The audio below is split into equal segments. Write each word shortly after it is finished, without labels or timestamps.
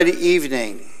Good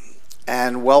evening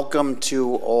and welcome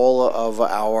to all of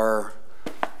our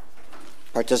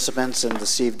participants in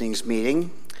this evening's meeting.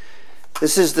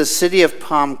 This is the City of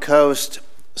Palm Coast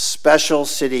Special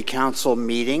City Council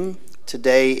meeting.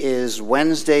 Today is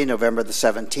Wednesday, November the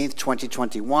 17th,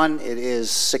 2021. It is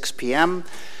 6 p.m.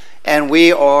 and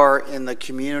we are in the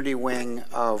community wing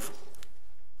of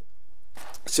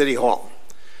City Hall.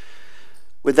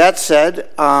 With that said,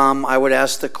 I would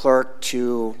ask the clerk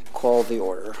to call the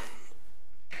order.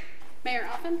 Mayor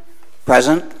Upham.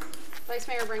 Present. Vice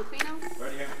Mayor Branquinho.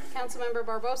 Right here. Councilmember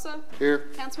Barbosa. Here.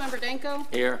 Councilmember Danko.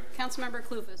 Here. Councilmember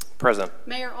Clufus. Present.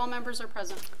 Mayor, all members are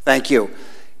present. Thank you.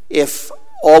 If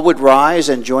all would rise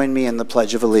and join me in the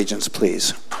Pledge of Allegiance,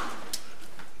 please.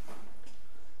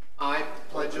 I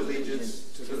pledge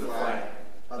allegiance to the flag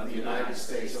of the United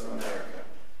States of America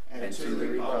and to the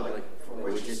republic for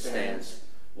which it stands,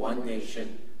 one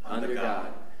nation, under God,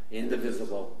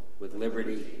 indivisible, with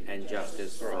liberty and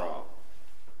justice for all.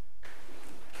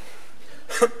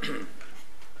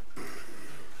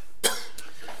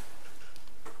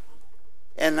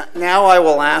 And now I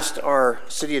will ask our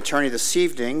city attorney this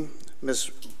evening,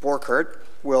 Ms. Borkert,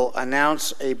 will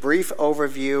announce a brief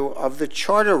overview of the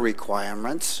charter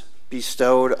requirements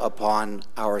bestowed upon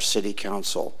our city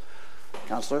council.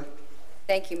 Councilor?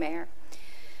 Thank you, Mayor.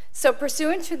 So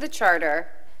pursuant to the charter,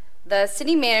 the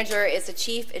city manager is the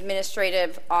chief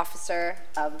administrative officer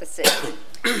of the city.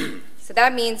 So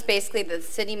that means basically that the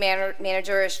city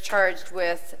manager is charged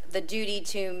with the duty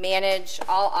to manage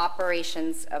all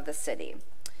operations of the city.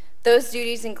 Those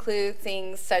duties include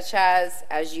things such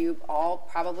as you all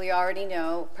probably already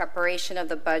know, preparation of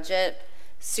the budget,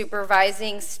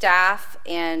 supervising staff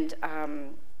and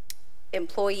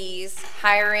employees,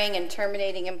 hiring and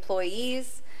terminating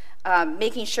employees,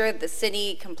 making sure that the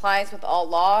city complies with all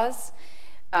laws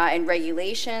and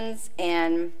regulations,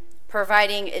 and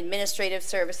providing administrative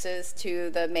services to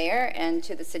the mayor and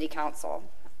to the city council.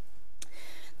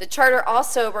 The charter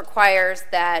also requires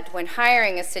that when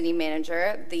hiring a city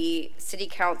manager, the city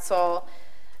council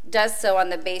does so on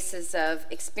the basis of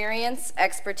experience,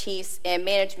 expertise, and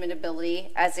management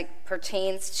ability as it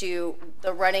pertains to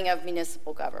the running of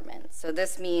municipal government. So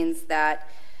this means that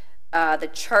the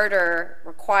charter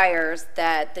requires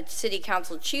that the city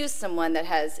council choose someone that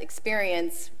has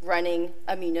experience running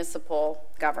a municipal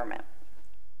government.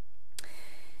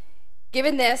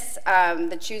 Given this,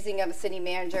 the choosing of a city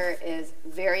manager is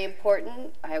very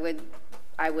important. I would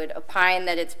opine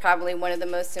that it's probably one of the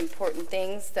most important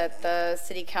things that the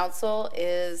city council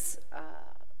is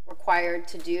required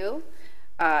to do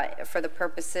for the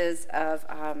purposes of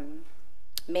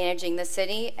managing the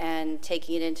city and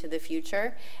taking it into the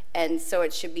future. And so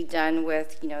it should be done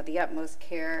with, the utmost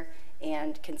care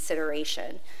and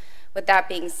consideration. With that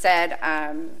being said,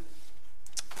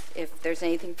 if there's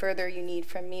anything further you need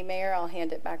from me, Mayor, I'll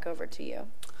hand it back over to you.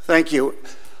 Thank you.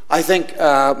 I think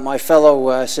my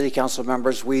fellow city council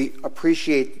members, we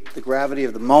appreciate the gravity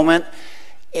of the moment,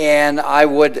 and I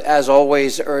would, as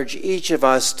always, urge each of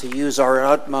us to use our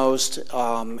utmost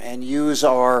and use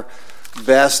our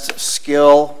best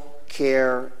skill,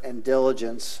 care, and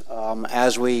diligence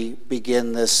as we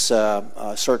begin this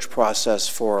search process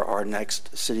for our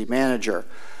next city manager.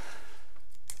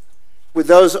 With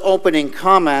those opening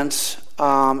comments,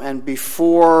 and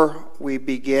before we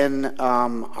begin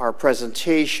our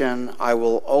presentation, I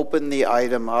will open the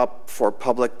item up for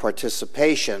public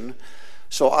participation.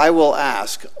 So I will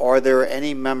ask, are there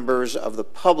any members of the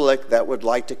public that would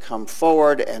like to come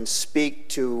forward and speak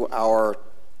to our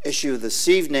issue this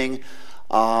evening?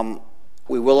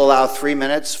 We will allow 3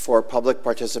 minutes for public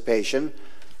participation.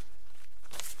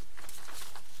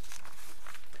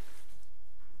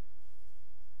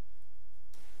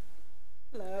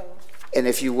 Hello. And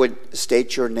if you would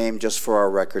state your name just for our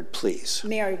record, please.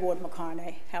 Mary Ward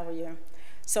McCarney, how are you?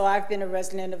 So I've been a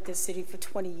resident of this city for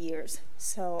 20 years,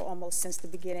 so almost since the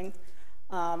beginning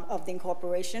of the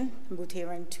incorporation. I moved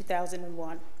here in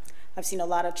 2001. I've seen a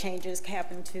lot of changes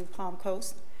happen to Palm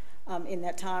Coast in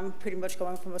that time, pretty much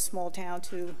going from a small town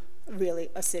to really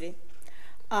a city.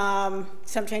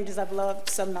 Some changes I've loved,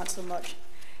 some not so much.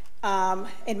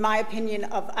 In my opinion,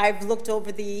 I've looked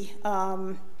over the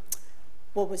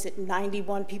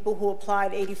 91 people who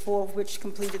applied, 84 of which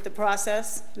completed the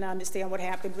process, and I understand what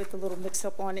happened with the little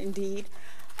mix-up on Indeed.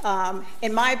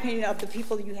 In my opinion, of the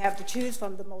people you have to choose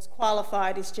from, the most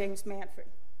qualified is James Manfred.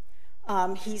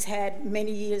 He's had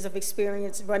many years of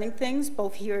experience running things,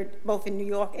 both in New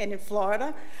York and in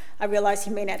Florida. I realize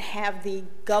he may not have the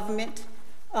government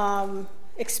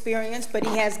experience, but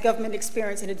he has government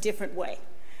experience in a different way.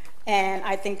 And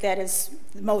I think that is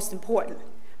most important.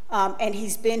 And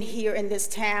he's been here in this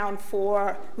town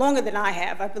for longer than I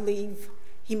have. I believe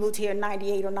he moved here in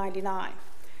 98 or 99.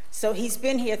 So he's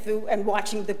been here through and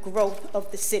watching the growth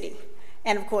of the city.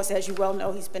 And of course, as you well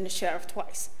know, he's been the sheriff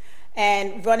twice.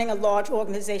 And running a large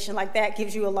organization like that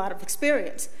gives you a lot of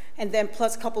experience. And then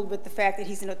plus coupled with the fact that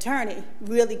he's an attorney,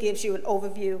 really gives you an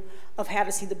overview of how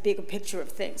to see the bigger picture of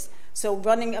things. So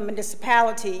running a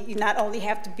municipality, you not only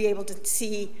have to be able to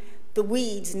see the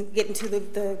weeds and get into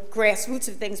the grassroots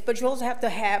of things, but you also have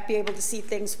to be able to see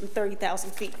things from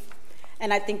 30,000 feet.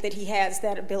 And I think that he has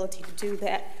that ability to do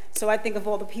that. So I think of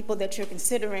all the people that you're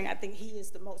considering, I think he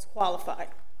is the most qualified.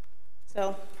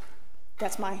 So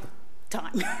that's my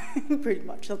time, pretty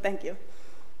much. So thank you.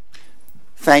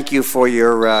 Thank you for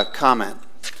your comment.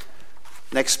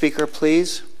 Next speaker,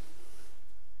 please.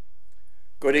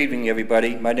 Good evening,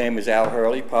 everybody. My name is Al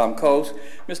Hurley, Palm Coast.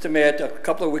 Mr. Mayor, a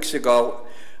couple of weeks ago,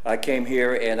 I came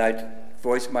here and I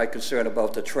voiced my concern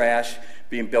about the trash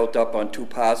being built up on 2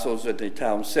 parcels at the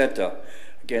town center.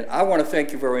 Again, I want to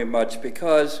thank you very much,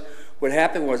 because what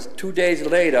happened was 2 days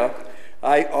later,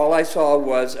 all I saw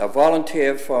was a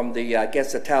volunteer from the, I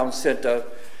guess, the town center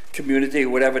community,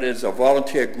 whatever it is, a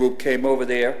volunteer group came over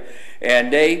there,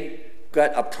 and they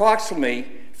got approximately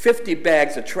 50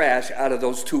 bags of trash out of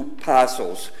those 2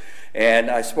 parcels. And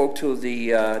I spoke to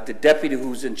the deputy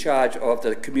who's in charge of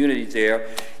the community there,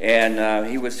 and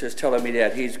he was just telling me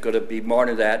that he's going to be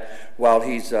monitoring that while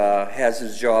he has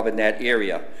his job in that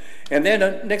area. And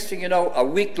then next thing you know, a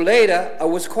week later, I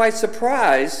was quite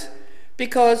surprised,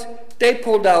 because they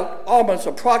pulled out almost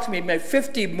approximately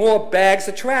 50 more bags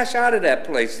of trash out of that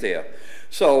place there.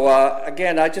 So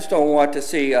again, I just don't want to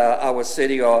see our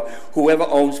city or whoever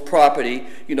owns property,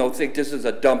 think this is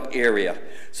a dump area.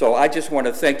 So I just want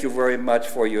to thank you very much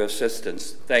for your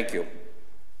assistance. Thank you.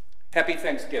 Happy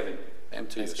Thanksgiving.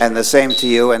 And the same to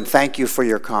you, and thank you for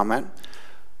your comment.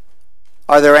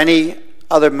 Are there any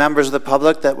other members of the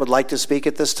public that would like to speak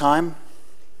at this time?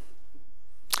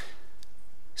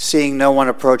 Seeing no one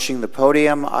approaching the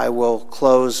podium, I will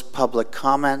close public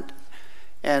comment,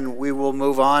 and we will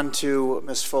move on to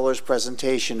Ms. Fuller's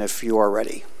presentation if you are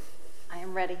ready. I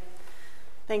am ready.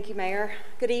 Thank you, Mayor.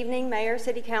 Good evening, Mayor,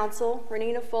 City Council.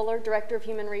 Renina Fuller, Director of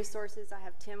Human Resources. I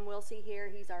have Tim Wilsey here.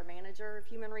 He's our Manager of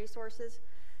Human Resources.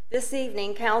 This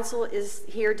evening, Council is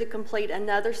here to complete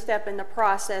another step in the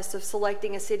process of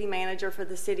selecting a city manager for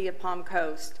the City of Palm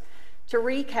Coast. To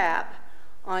recap,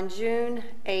 on June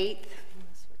 8th,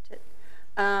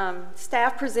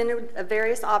 staff presented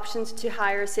various options to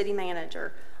hire a city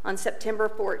manager. On September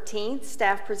 14th,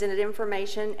 staff presented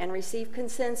information and received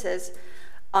consensus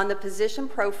on the position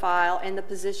profile and the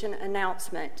position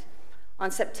announcement. On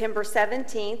September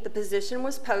 17th, the position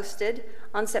was posted.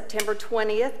 On September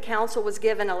 20th, Council was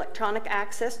given electronic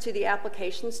access to the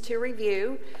applications to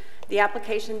review. The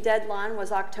application deadline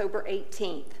was October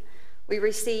 18th. We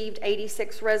received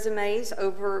 86 resumes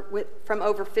from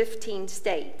over 15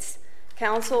 states.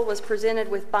 Council was presented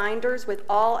with binders with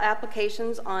all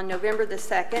applications on November the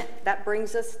 2nd. That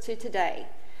brings us to today.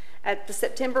 At the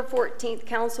September 14th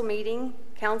council meeting,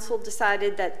 council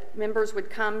decided that members would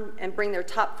come and bring their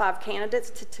top 5 candidates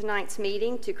to tonight's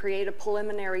meeting to create a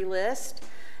preliminary list.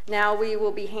 Now we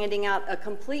will be handing out a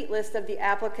complete list of the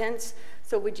applicants.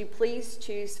 So would you please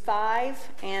choose 5,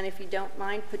 and if you don't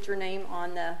mind, put your name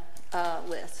on the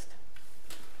list.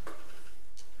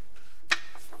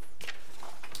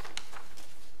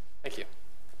 Thank you.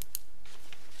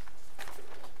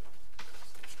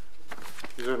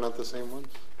 These are not the same ones?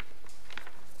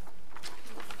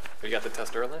 You got the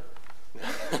test early? Oh,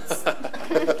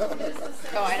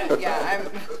 I don't, yeah,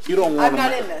 You don't want I'm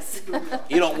not them, in this.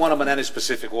 You don't want them in any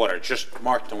specific order. Just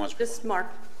mark the ones. Just mark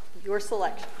your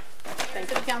selection.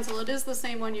 Thank you. City Council, it is the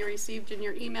same one you received in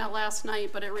your email last night,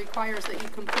 but it requires that you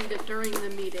complete it during the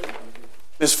meeting.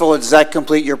 Ms. Fuller, does that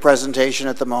complete your presentation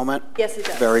at the moment? Yes, it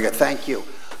does. Very good, thank you.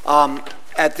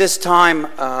 At this time,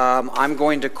 I'm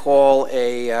going to call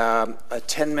a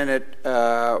 10-minute,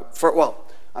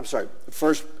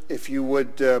 first, if you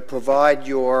would provide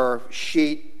your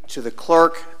sheet to the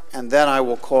clerk, and then I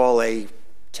will call a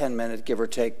 10-minute, give or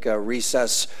take,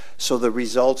 recess so the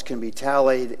results can be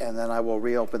tallied, and then I will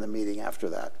reopen the meeting after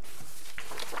that.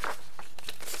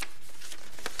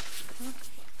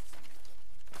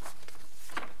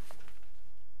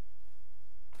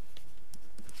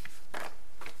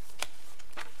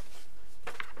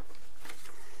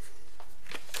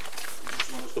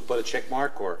 To put a check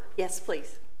mark, or? Yes,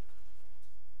 please.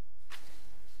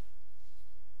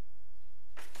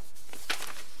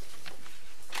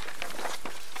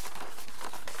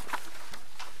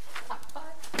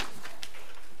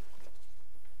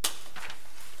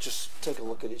 Just take a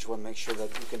look look at each one, make sure that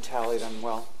you can tally them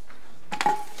well.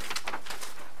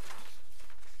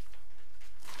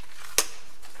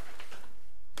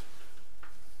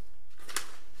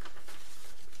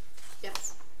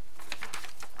 Yes.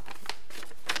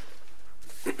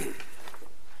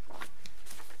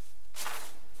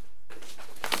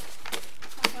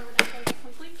 Councilmember Danko,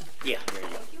 complete? Yeah, there you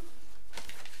go. Thank you.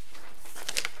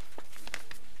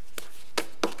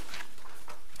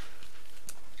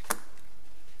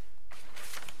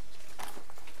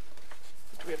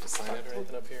 Do we have to sign it or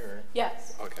anything up here?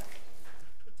 Yes. Or? Okay.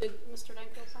 Did Mr.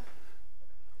 Danko sign?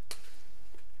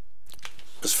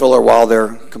 Ms. Fuller, while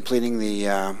they're completing the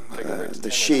Go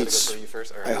sheets, through you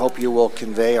first, or- I hope you will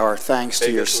convey our thanks to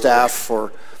Take your us through staff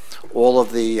for all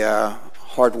of the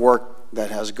hard work that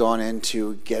has gone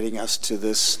into getting us to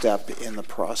this step in the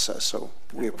process. So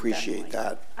we appreciate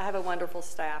Definitely. that. I have a wonderful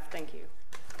staff. Thank you.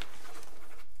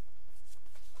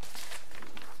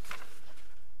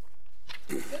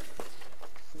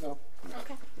 No.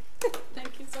 Okay.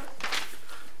 Thank you, sir.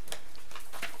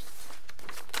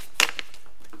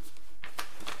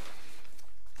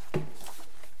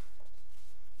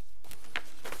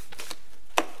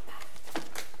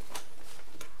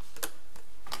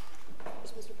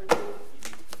 Is Mr. Bernstein?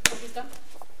 Oh, he's done?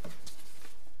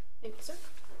 Thank you, sir.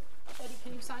 Eddie,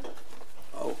 can you sign?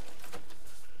 Oh,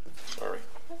 sorry.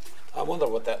 I wonder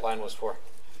what that line was for.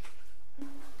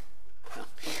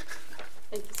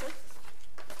 Thank you, sir.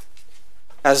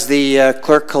 Has the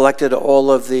clerk collected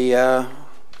all of the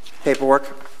paperwork?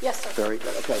 Yes, sir. Very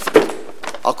good, okay.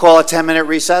 I'll call a 10-minute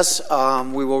recess.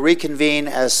 We will reconvene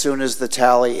as soon as the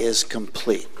tally is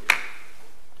complete.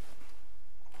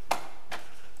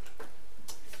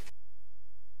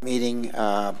 Meeting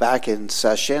back in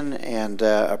session, and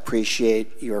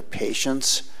appreciate your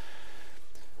patience.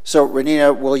 So,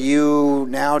 Renina, will you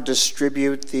now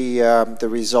distribute the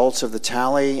results of the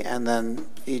tally, and then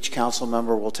each council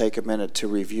member will take a minute to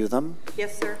review them?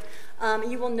 Yes, sir.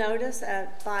 You will notice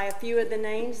by a few of the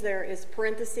names there is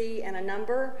parenthesis and a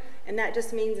number, and that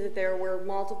just means that there were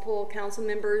multiple council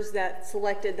members that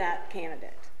selected that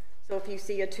candidate. So if you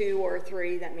see a 2 or a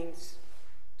 3, that means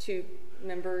 2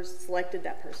 members selected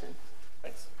that person.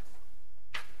 Thanks.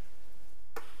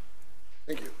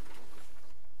 Thank you.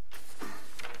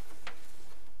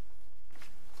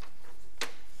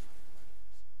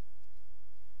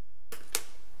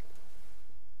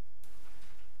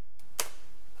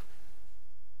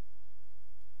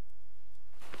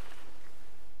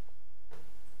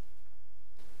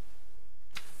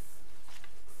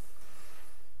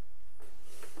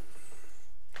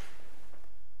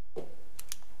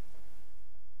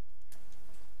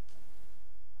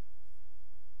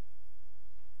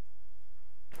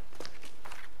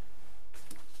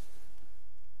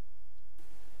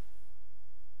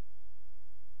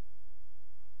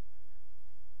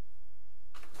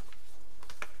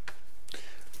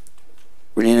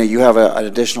 Renina, you have an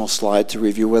additional slide to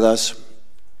review with us?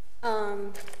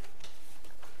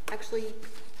 Actually,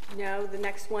 no, the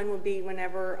next one would be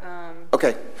whenever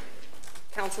Okay.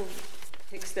 council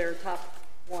picks their top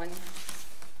one.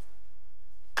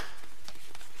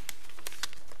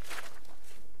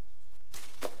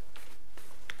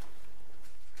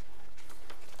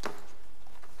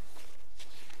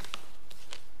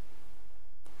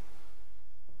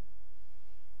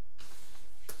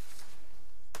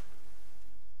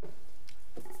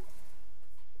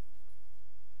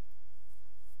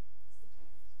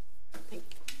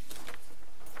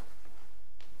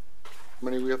 How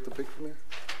many we have to pick from here?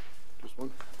 Just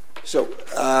one? So,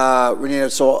 Renina,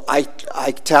 so I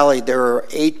tallied, there are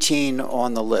 18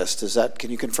 on the list. Is that, can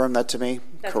you confirm that to me?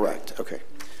 That's correct. Okay.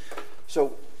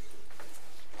 So,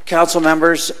 council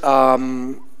members, have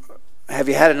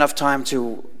you had enough time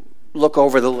to look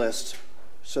over the list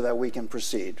so that we can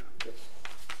proceed? Okay.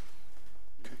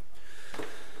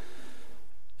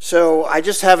 So, I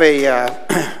just have a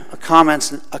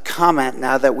comment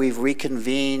now that we've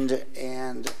reconvened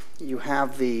and you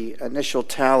have the initial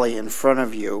tally in front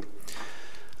of you.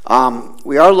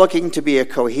 We are looking to be a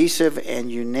cohesive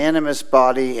and unanimous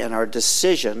body in our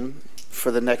decision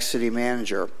for the next city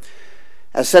manager.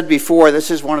 As said before, this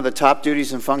is one of the top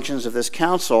duties and functions of this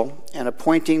council, and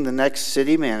appointing the next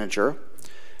city manager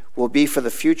will be for the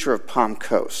future of Palm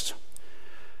Coast.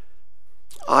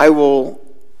 I will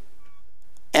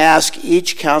ask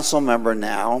each council member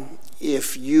now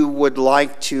if you would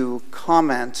like to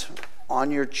comment on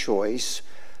your choice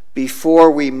before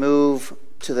we move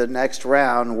to the next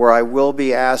round, where I will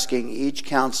be asking each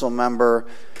council member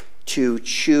to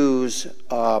choose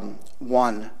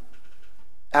one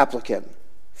applicant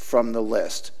from the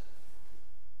list.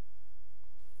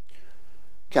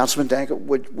 Councilman Danko,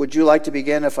 would you like to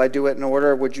begin if I do it in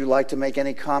order? Would you like to make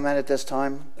any comment at this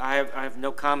time? I have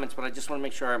no comments, but I just want to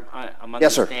make sure I'm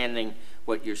Yes, sir. understanding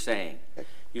what you're saying.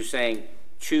 You're saying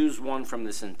choose one from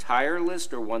this entire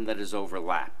list or one that is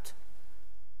overlapped?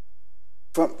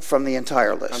 From the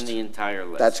entire list. From the entire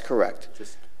list. That's correct.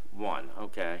 Just one,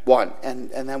 okay. One,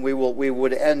 and then we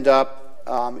would end up,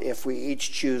 if we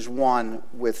each choose one,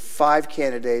 with 5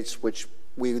 candidates, which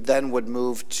we then would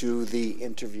move to the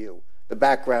interview, the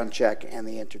background check and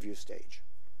the interview stage.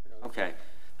 Okay,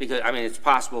 because, I mean, it's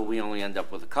possible we only end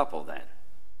up with a couple then,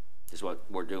 is what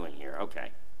we're doing here,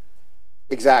 okay.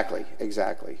 Exactly.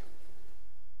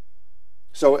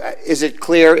 So is it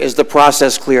clear, is the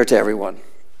process clear to everyone?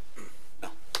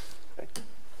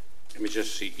 Let me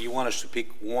just see. You want us to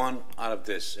pick one out of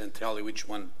this and tell you which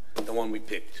one, the one we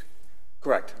picked,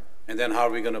 Correct. and then how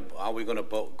are we gonna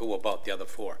go about the other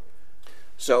 4?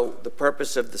 So the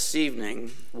purpose of this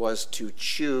evening was to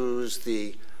choose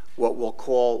what we'll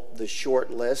call the short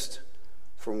list,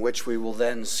 from which we will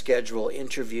then schedule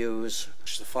interviews.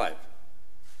 Which is the 5.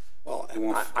 Well,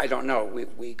 I don't know.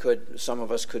 We could, some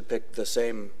of us could pick the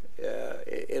same,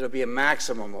 it'll be a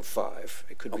maximum of 5.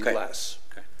 It could be Okay. less.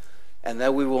 Okay. And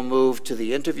then we will move to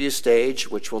the interview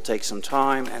stage, which will take some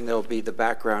time, and there'll be the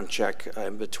background check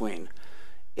in between.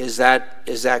 Is that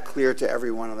clear to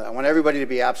everyone? I want everybody to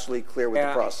be absolutely clear with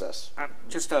the process.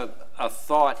 Just a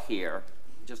thought here,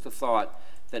 just a thought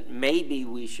that maybe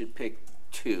we should pick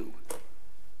 2,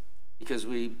 because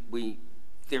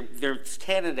there's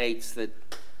candidates that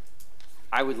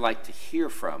I would like to hear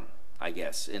from, I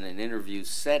guess, in an interview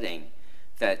setting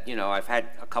that, you know, I've had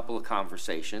a couple of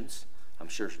conversations. I'm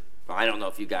sure, well, I don't know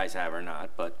if you guys have or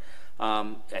not, but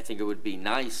I think it would be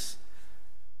nice,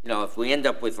 you know, if we end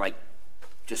up with like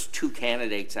just 2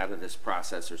 candidates out of this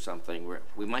process or something,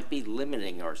 we might be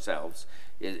limiting ourselves,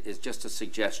 is just a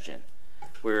suggestion.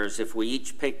 Whereas if we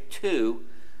each pick 2,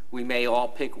 we may all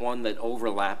pick one that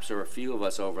overlaps, or a few of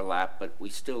us overlap, but we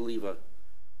still leave a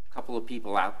couple of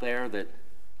people out there that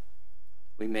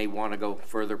we may want to go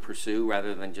further pursue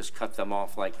rather than just cut them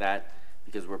off like that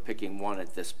because we're picking one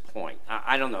at this point.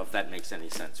 I don't know if that makes any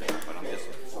sense, but I'm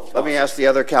just... Let me ask the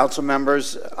other council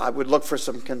members. I would look for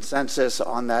some consensus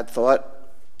on that thought.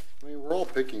 I mean, we're all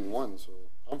picking one, so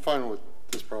I'm fine with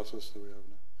this process that we have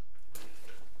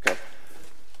now. Okay.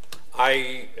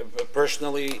 I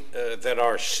personally, there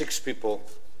are 6 people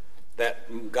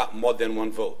that got more than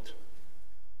 1 vote.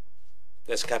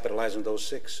 Let's capitalize on those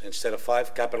 6. Instead of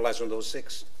 5, capitalize on those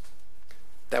 6.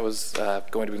 That was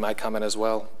going to be my comment as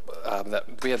well.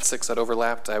 That we had 6 that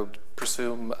overlapped. I would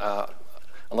presume,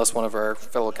 unless one of our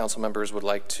fellow council members would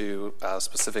like to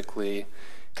specifically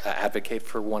advocate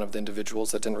for one of the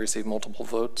individuals that didn't receive multiple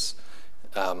votes,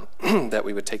 that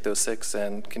we would take those 6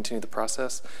 and continue the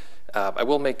process. I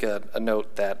will make a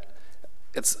note that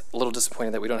it's a little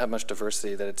disappointing that we don't have much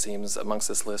diversity, that it seems, amongst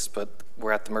this list, but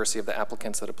we're at the mercy of the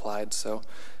applicants that applied. So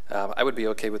I would be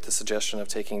okay with the suggestion of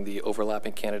taking the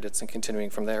overlapping candidates and continuing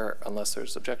from there unless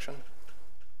there's objection.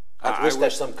 At least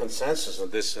there's some consensus on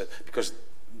this because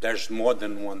there's more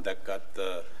than one that got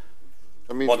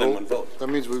more than 1 vote. That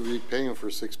means we'll be paying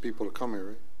for 6 people to come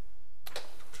here,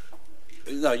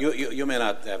 right? No, you may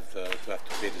not have to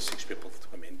pay the 6 people to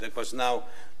come in, because now,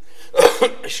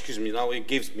 excuse me, now it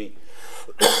gives me,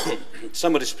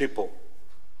 some of these people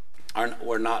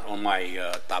were not on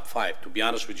my top 5, to be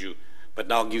honest with you, but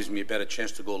now it gives me a better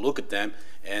chance to go look at them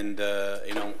and,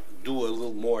 you know, do a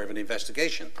little more of an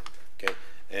investigation, okay?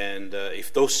 And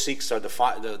if those 6 are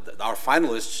our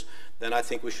finalists, then I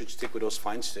think we should stick with those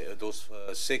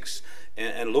 6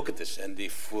 and look at this. And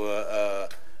if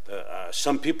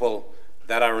some people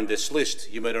that are on this list,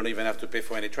 you may not even have to pay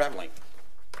for any traveling.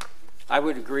 I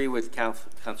would agree with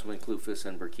Councilman Clufus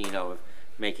and Burkino of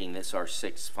making this our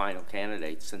 6 final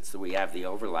candidates, since we have the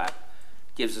overlap.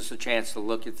 Gives us a chance to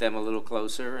look at them a little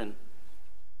closer. And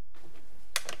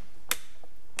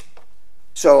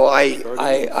So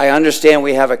I understand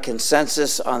we have a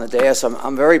consensus on the dais.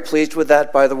 I'm very pleased with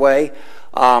that, by the way.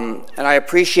 And I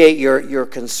appreciate your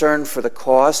concern for the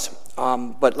cost.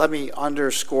 But let me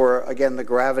underscore, again, the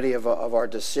gravity of our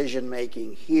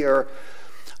decision-making here.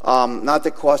 Not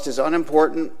that cost is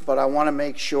unimportant, but I want to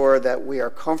make sure that we are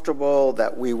comfortable,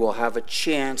 that we will have a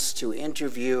chance to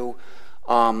interview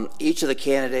each of the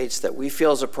candidates that we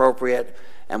feel is appropriate.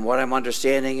 And what I'm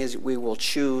understanding is we will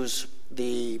choose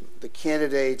the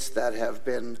candidates that have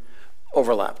been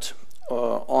overlapped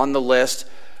on the list,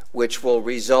 which will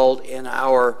result in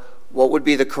our, what would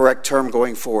be the correct term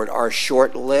going forward, our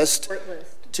short list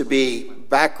to be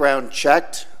background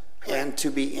checked and to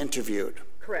be interviewed.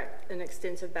 Correct, an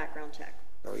extensive background check.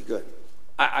 Very good.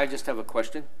 I just have a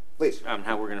question. Please.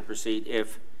 How we're going to proceed.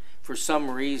 If for some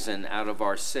reason out of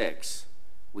our 6,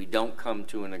 we don't come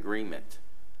to an agreement,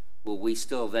 will we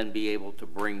still then be able to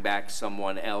bring back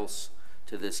someone else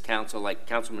to this council? Like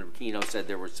Councilman Aquino said,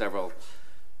 there were several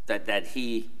that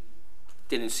he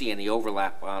didn't see any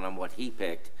overlap on what he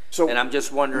picked. So, and I'm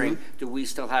just wondering, do we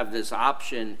still have this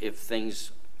option if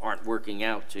things aren't working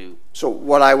out to? So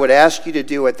what I would ask you to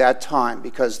do at that time,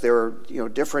 because there are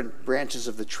different branches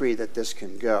of the tree that this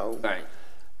can go, Right.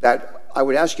 that I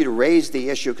would ask you to raise the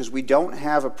issue, because we don't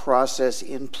have a process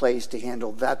in place to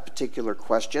handle that particular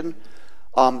question,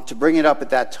 to bring it up at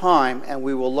that time, and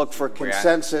we will look for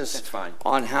consensus That's fine.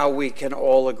 on how we can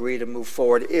all agree to move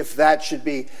forward. If that should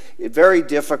be very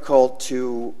difficult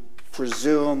to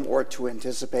presume or to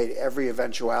anticipate every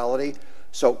eventuality,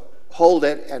 so hold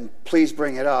it and please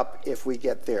bring it up if we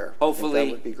get there. Hopefully,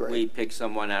 that would be great. we pick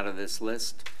someone out of this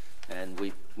list and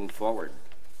we move forward.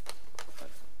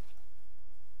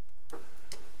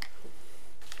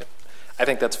 I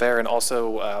think that's fair, and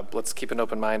also let's keep an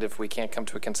open mind. If we can't come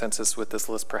to a consensus with this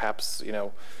list, perhaps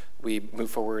we move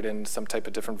forward in some type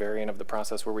of different variant of the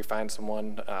process where we find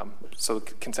someone. So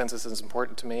consensus is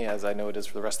important to me, as I know it is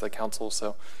for the rest of the council.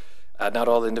 So not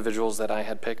all the individuals that I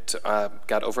had picked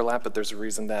got overlap, but there's a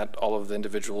reason that all of the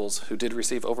individuals who did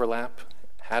receive overlap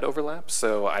had overlap.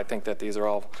 So I think that these are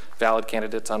all valid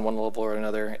candidates on one level or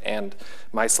another, and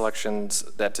my selections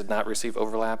that did not receive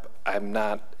overlap, I'm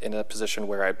not in a position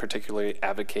where I particularly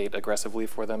advocate aggressively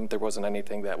for them. There wasn't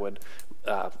anything that would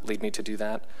lead me to do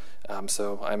that.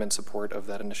 So I'm in support of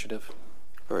that initiative.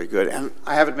 Very good. And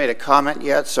I haven't made a comment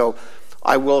yet, so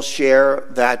I will share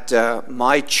that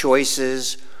my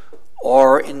choices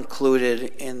are included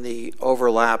in the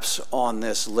overlaps on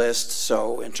this list.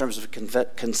 So in terms of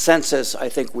consensus, I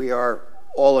think we are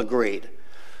all agreed.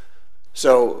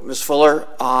 So Ms. Fuller,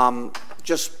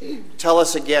 just tell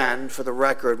us again for the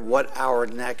record what our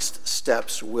next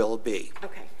steps will be.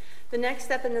 Okay. The next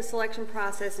step in the selection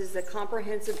process is the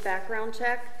comprehensive background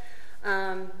check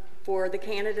for the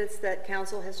candidates that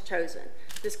council has chosen.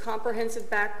 This comprehensive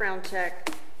background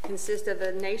check consists of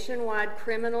a nationwide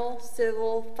criminal,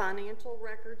 civil, financial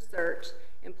record search,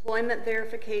 employment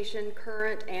verification,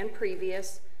 current and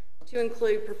previous, to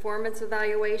include performance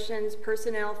evaluations,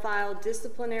 personnel file,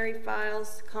 disciplinary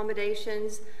files,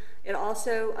 accommodations. It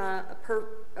also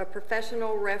a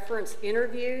professional reference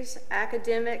interviews,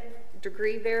 academic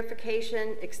degree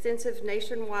verification, extensive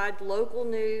nationwide local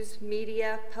news,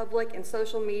 media, public and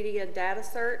social media data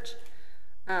search.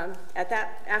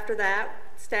 After that,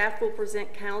 staff will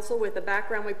present council with the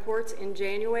background reports in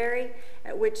January,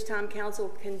 at which time council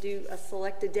can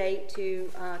select a date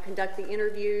to conduct the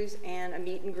interviews and a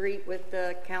meet and greet with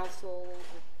the council,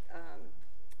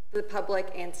 the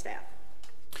public and staff.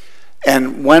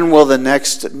 And when will the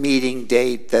next meeting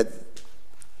date that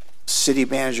city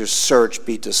manager search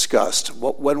be discussed?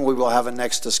 When we will have a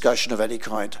next discussion of any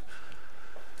kind?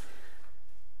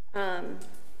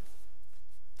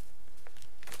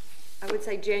 I would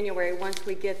say January, once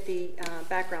we get the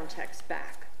background checks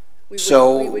back.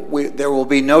 There will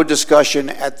be no discussion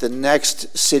at the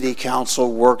next city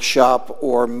council workshop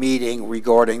or meeting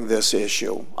regarding this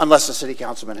issue, unless the city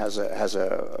councilman has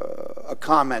a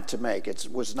comment to make. It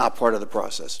was not part of the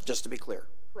process, just to be clear.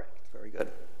 Correct. Very good.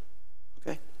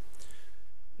 Okay.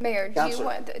 Mayor,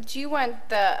 do you want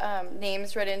the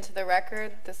names read into the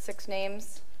record, the 6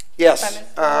 names? Yes,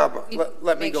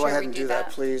 let me go ahead and do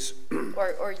that, please.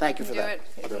 Or Thank you can for do that.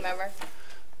 it, whomever.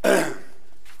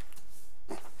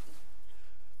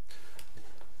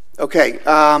 Okay,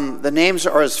 the names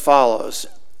are as follows.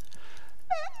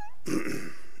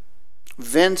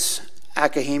 Vince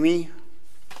Akahimi,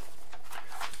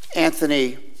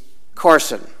 Anthony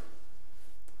Carson,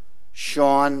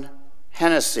 Sean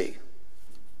Hennessy,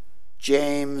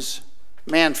 James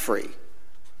Manfrey,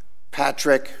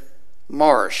 Patrick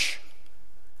Marsh,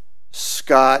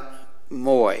 Scott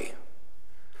Moy.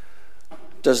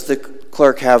 Does the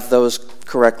clerk have those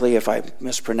correctly? If I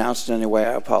mispronounced in any way,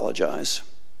 I apologize.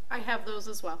 I have those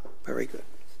as well. Very good.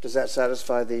 Does that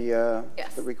satisfy the,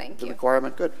 Yes, thank the you.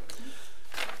 requirement? Good.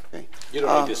 Okay. You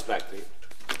don't need this back, do you?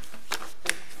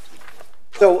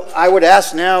 So I would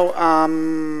ask now,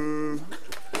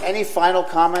 any final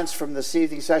comments from this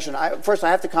evening session? First,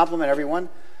 I have to compliment everyone.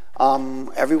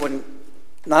 Everyone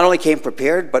not only came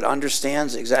prepared, but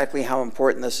understands exactly how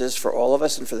important this is for all of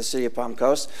us and for the city of Palm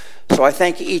Coast. So I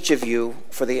thank each of you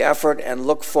for the effort and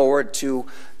look forward to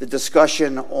the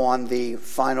discussion on the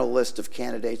final list of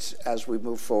candidates as we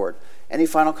move forward. Any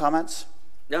final comments?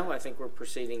 No, I think we're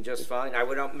proceeding just fine.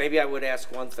 Maybe I would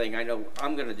ask one thing. I know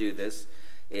I'm going to do this,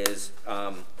 is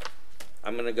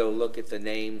I'm gonna go look at the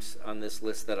names on this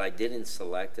list that I didn't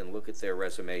select and look at their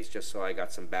resumes, just so I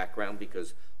got some background,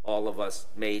 because all of us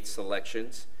made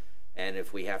selections. And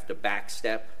if we have to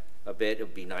backstep a bit,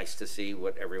 it'd be nice to see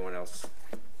what everyone else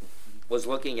was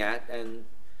looking at. And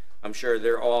I'm sure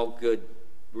they're all good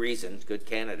reasons, good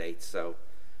candidates, so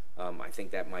I think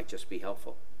that might just be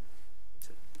helpful.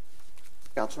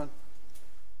 Councilman?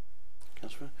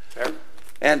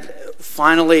 And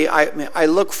finally, I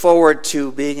look forward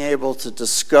to being able to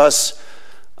discuss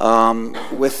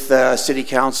with City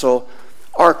Council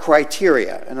our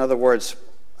criteria. In other words,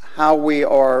 how we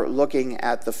are looking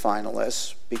at the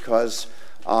finalists, because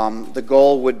the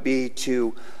goal would be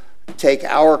to take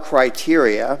our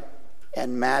criteria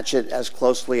and match it as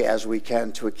closely as we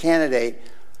can to a candidate,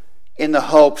 in the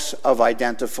hopes of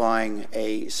identifying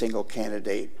a single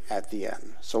candidate at the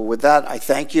end. So with that, I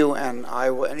thank you, and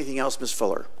anything else, Ms.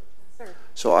 Fuller? Sir.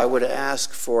 So I would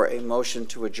ask for a motion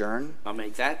to adjourn. I'll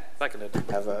make that. Seconded.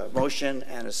 Have a motion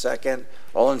and a second.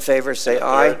 All in favor, say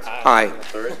aye. Aye.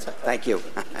 Thank you.